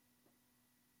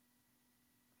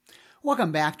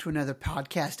Welcome back to another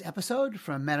podcast episode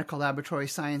from Medical Laboratory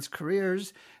Science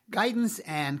Careers, Guidance,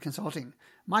 and Consulting.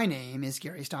 My name is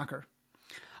Gary Stocker.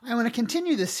 I want to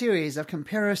continue the series of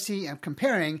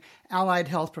comparing allied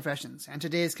health professions, and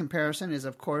today's comparison is,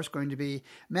 of course, going to be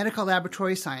medical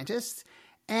laboratory scientists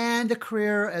and a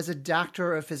career as a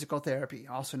doctor of physical therapy,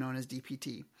 also known as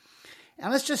DPT.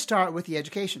 And let's just start with the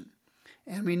education.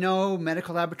 And we know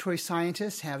medical laboratory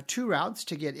scientists have two routes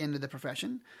to get into the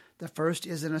profession. The first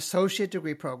is an associate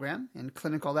degree program in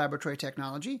clinical laboratory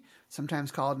technology,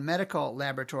 sometimes called medical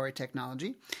laboratory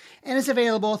technology, and is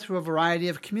available through a variety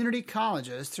of community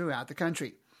colleges throughout the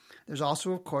country. There's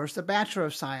also, of course, the Bachelor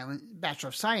of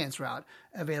Science route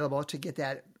available to get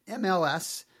that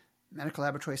MLS, Medical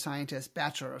Laboratory Scientist,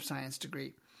 Bachelor of Science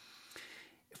degree.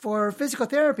 For physical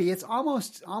therapy, it's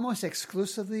almost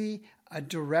exclusively a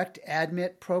direct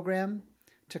admit program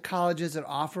to colleges that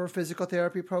offer physical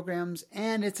therapy programs,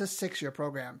 and it's a 6-year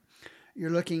program. You're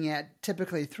looking at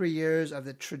typically 3 years of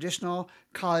the traditional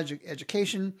college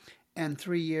education and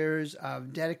 3 years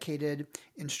of dedicated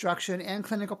instruction and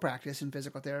clinical practice in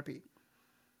physical therapy.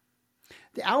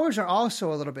 The hours are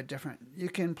also a little bit different. You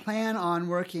can plan on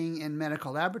working in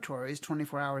medical laboratories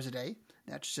 24 hours a day.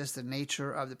 That's just the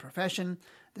nature of the profession,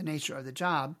 the nature of the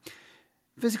job.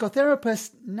 Physical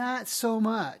therapists, not so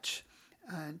much.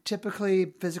 Typically,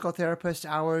 physical therapist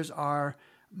hours are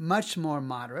much more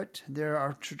moderate. There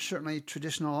are certainly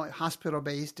traditional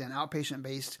hospital-based and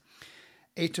outpatient-based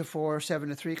 8 to 4, 7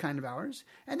 to 3 kind of hours.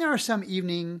 And there are some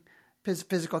evening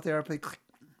physical therapy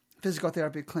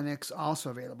clinics also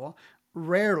available.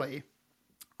 Rarely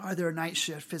are there night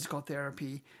shift physical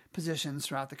therapy positions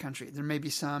throughout the country. There may be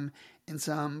some in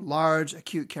some large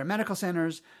acute care medical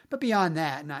centers, but beyond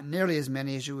that, not nearly as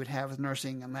many as you would have with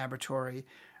nursing and laboratory,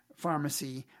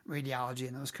 pharmacy, radiology,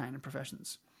 and those kind of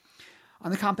professions.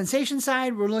 On the compensation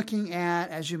side, we're looking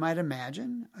at, as you might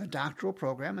imagine, a doctoral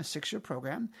program, a 6-year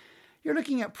program. You're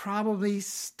looking at probably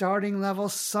starting level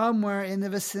somewhere in the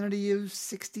vicinity of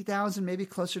 $60,000, maybe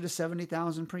closer to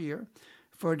 $70,000 per year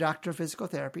for a doctor of physical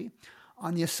therapy.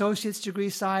 On the associate's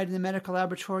degree side in the medical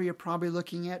laboratory, you're probably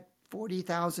looking at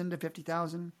 $40,000 to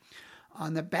 $50,000.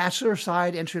 On the bachelor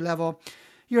side, entry level,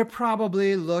 you're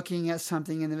probably looking at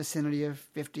something in the vicinity of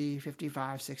 $50,000, $55,000,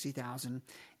 $60,000.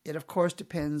 It, of course,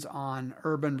 depends on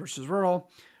urban versus rural.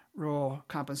 Rural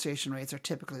compensation rates are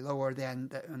typically lower than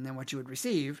what you would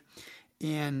receive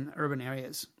in urban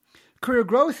areas. Career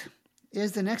growth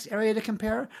is the next area to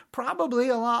compare. Probably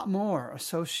a lot more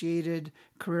associated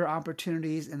career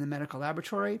opportunities in the medical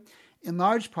laboratory, in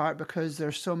large part because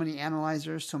there's so many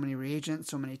analyzers, so many reagents,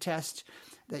 so many tests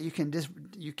that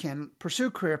you can pursue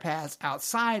career paths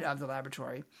outside of the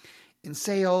laboratory in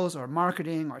sales or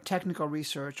marketing or technical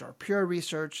research or pure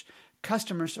research,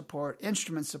 customer support,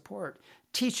 instrument support,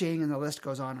 teaching, and the list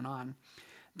goes on and on.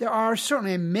 There are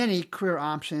certainly many career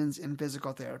options in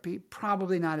physical therapy,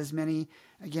 probably not as many,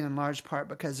 again, in large part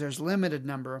because there's a limited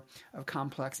number of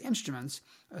complex instruments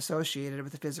associated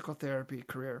with the physical therapy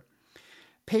career.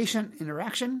 Patient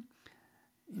interaction,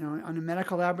 on a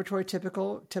medical laboratory,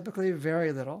 typically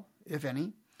very little, if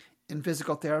any. In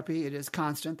physical therapy, it is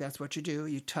constant. That's what you do.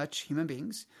 You touch human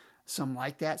beings. Some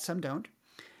like that, some don't.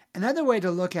 Another way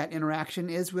to look at interaction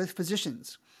is with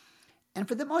physicians. And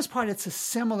for the most part, it's a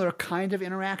similar kind of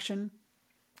interaction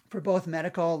for both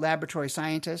medical laboratory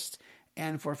scientists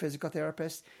and for physical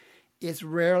therapists. It's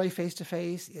rarely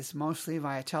face-to-face. It's mostly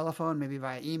via telephone, maybe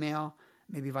via email,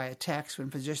 maybe via text when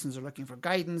physicians are looking for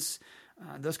guidance,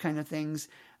 those kind of things.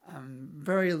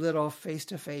 Very little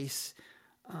face-to-face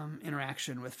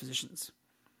interaction with physicians.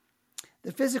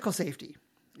 The physical safety.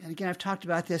 And again, I've talked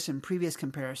about this in previous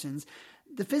comparisons.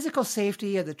 The physical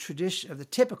safety of the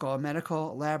typical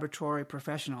medical laboratory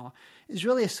professional is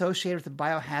really associated with the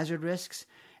biohazard risks,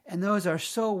 and those are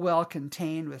so well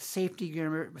contained with safety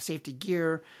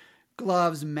gear,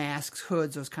 gloves, masks,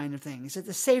 hoods, those kind of things. That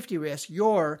the safety risk,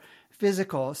 your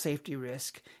physical safety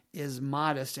risk, is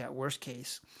modest at worst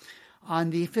case. On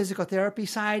the physical therapy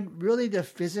side, really the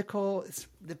physical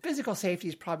safety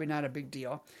is probably not a big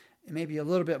deal. It may be a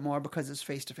little bit more because it's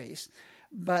face-to-face.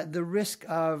 But the risk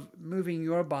of moving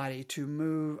your body to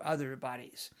move other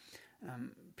bodies,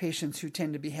 patients who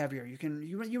tend to be heavier,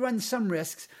 you run some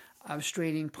risks of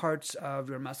straining parts of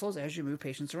your muscles as you move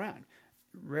patients around.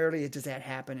 Rarely does that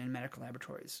happen in medical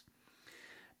laboratories.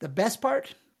 The best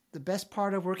part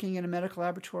of working in a medical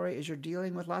laboratory is you're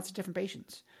dealing with lots of different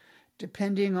patients.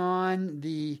 Depending on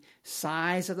the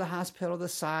size of the hospital, the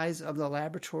size of the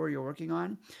laboratory you're working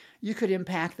on, you could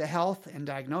impact the health and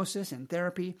diagnosis and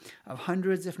therapy of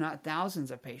hundreds, if not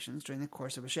thousands, of patients during the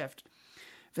course of a shift.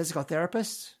 Physical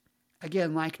therapists,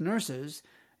 again, like nurses,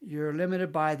 You're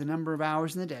limited by the number of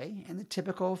hours in the day, and the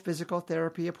typical physical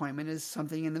therapy appointment is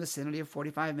something in the vicinity of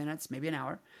 45 minutes, maybe an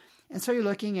hour. And so you're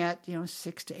looking at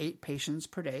 6 to 8 patients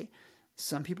per day.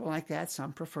 Some people like that.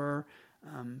 Some prefer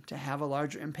to have a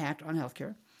larger impact on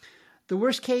healthcare. The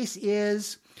worst case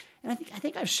is, and I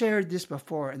think I've shared this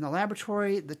before, in the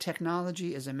laboratory, the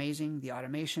technology is amazing, the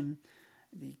automation,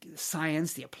 the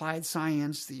science, the applied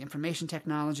science, the information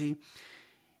technology,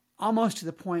 almost to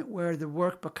the point where the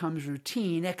work becomes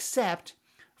routine, except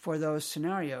for those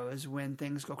scenarios when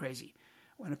things go crazy,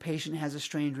 when a patient has a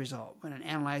strange result, when an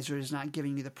analyzer is not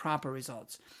giving you the proper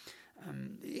results.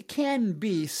 It can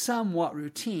be somewhat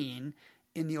routine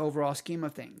in the overall scheme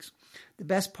of things. The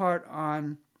worst part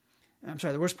on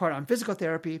physical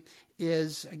therapy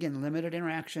is, again, limited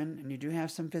interaction, and you do have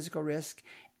some physical risk.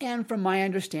 And from my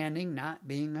understanding, not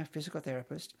being a physical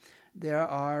therapist, there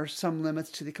are some limits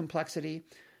to the complexity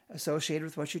associated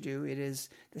with what you do. It is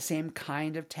the same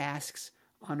kind of tasks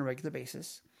on a regular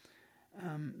basis.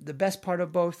 The best part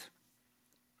of both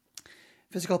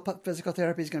physical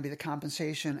therapy is going to be the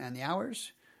compensation and the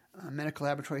hours. Medical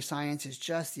laboratory science is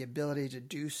just the ability to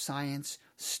do science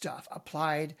stuff,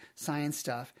 applied science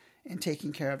stuff, and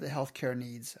taking care of the healthcare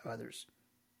needs of others.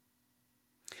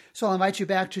 So I'll invite you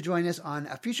back to join us on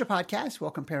a future podcast.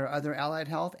 We'll compare other allied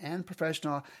health and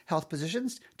professional health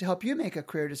positions to help you make a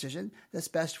career decision that's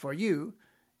best for you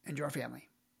and your family.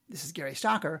 This is Gary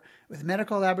Stocker with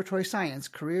Medical Laboratory Science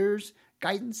Careers,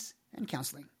 Guidance, and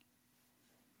Counseling.